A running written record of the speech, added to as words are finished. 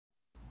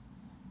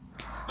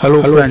Hello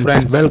friends,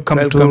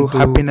 welcome to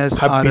Happiness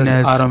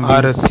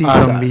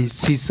RMB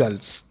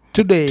Seychelles.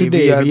 Today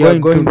we are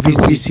going to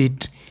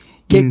visit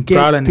in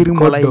Praslin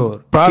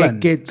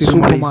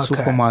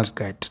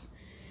Supermarket.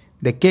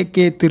 The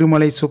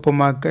Thirumalai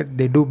supermarket,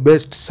 they do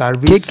best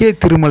service.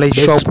 Thirumalai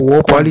shop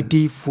open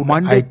quality food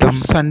Monday item to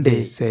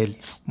Sunday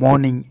sales.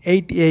 Morning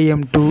 8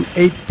 a.m. to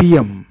 8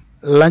 p.m.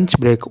 Lunch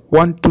break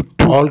 1 to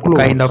 2. All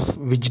kind of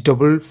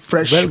vegetable,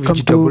 fresh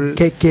vegetable.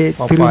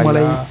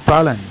 Thirumalai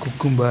Praslin,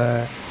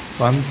 cucumber,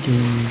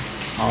 pumpkin,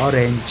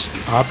 orange,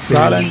 apple,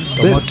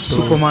 tomato, best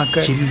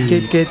supermarket,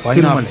 chili,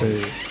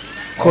 pineapple,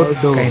 all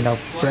kind of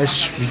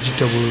fresh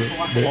vegetable,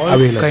 all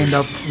available. Kind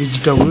of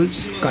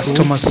vegetables,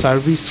 customer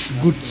service,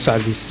 good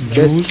service,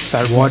 best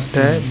service,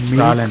 water,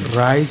 milk,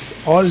 rice,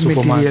 all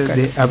material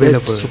they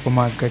available.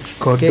 Supermarket,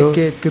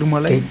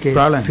 Thirumalai,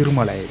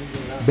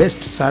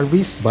 best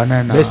service,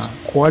 banana, best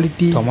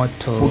quality,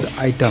 tomato, food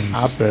items,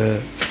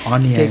 apple,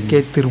 onion,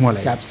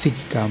 Thirumalai,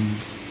 capsicum,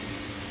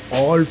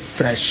 all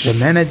fresh. The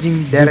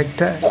managing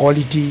director,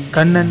 quality,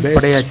 Kannan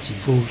Padayachi,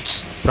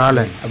 fruits,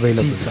 Praslin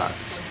available.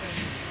 Seychelles.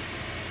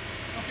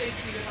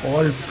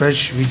 All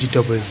fresh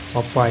vegetable,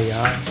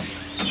 papaya,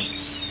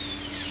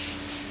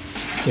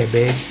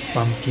 cabbage,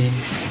 pumpkin,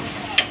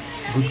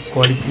 good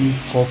quality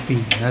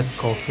coffee,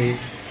 Nescafe,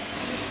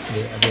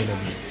 they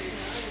available.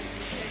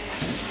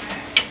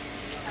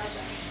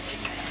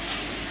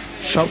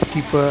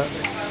 Shopkeeper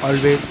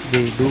always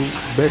they do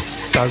best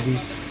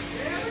service,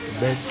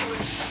 best.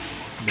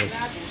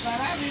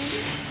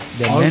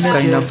 The all manager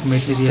kind of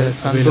material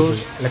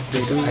Santosh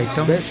electric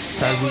item, best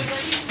service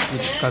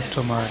with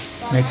customer,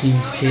 making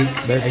cake,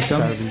 best items,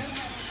 service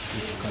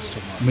with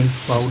customer, milk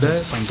powder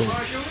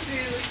Santosh,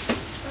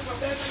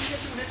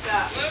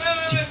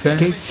 chicken,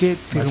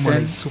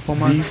 Thirumalai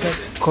supermarket,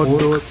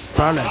 Koddo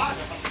Praslin,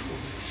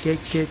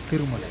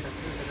 Thirumalai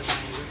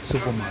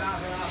supermarket,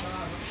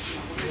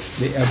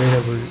 they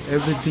available,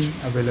 everything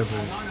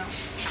available,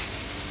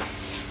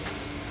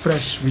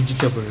 fresh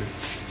vegetable,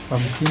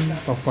 pumpkin,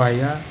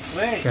 papaya,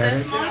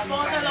 carrot,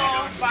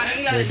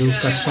 they do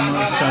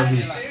customer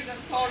service,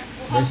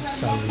 best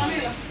service.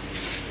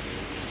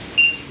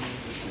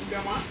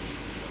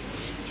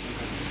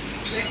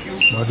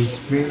 Body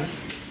spray,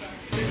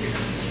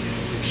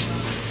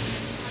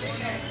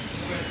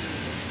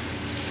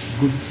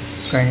 good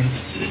kind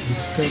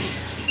biscuits,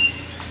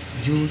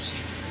 juice,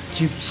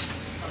 chips,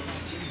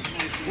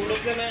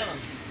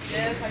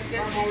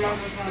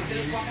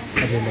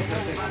 available.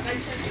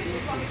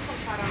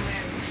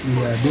 We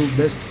are do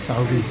best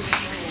service.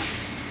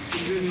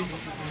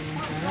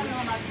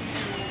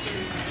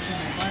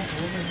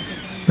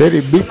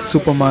 Very big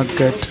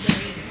supermarket,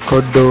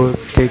 Koddo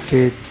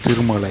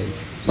Thirumalai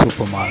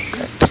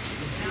supermarket,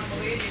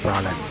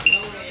 Praslin.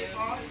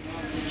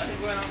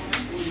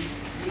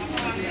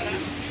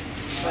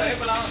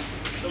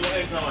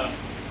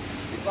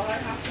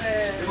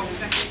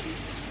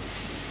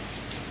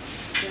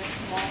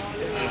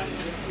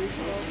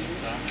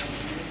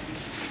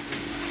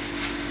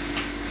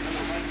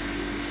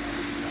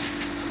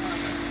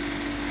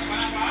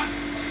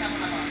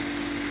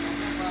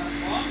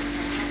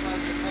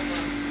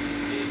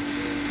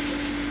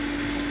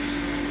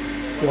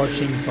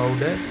 Washing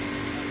powder,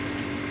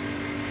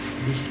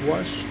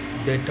 dishwash,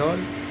 Dettol,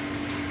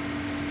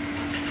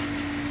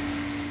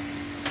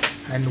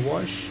 hand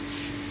wash,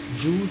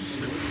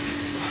 juice,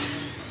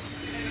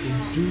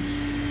 fruit juice,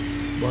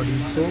 body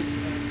soap,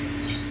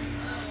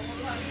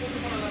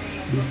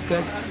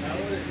 biscuits,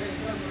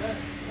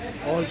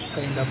 all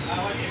kind of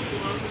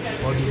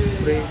body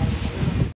spray.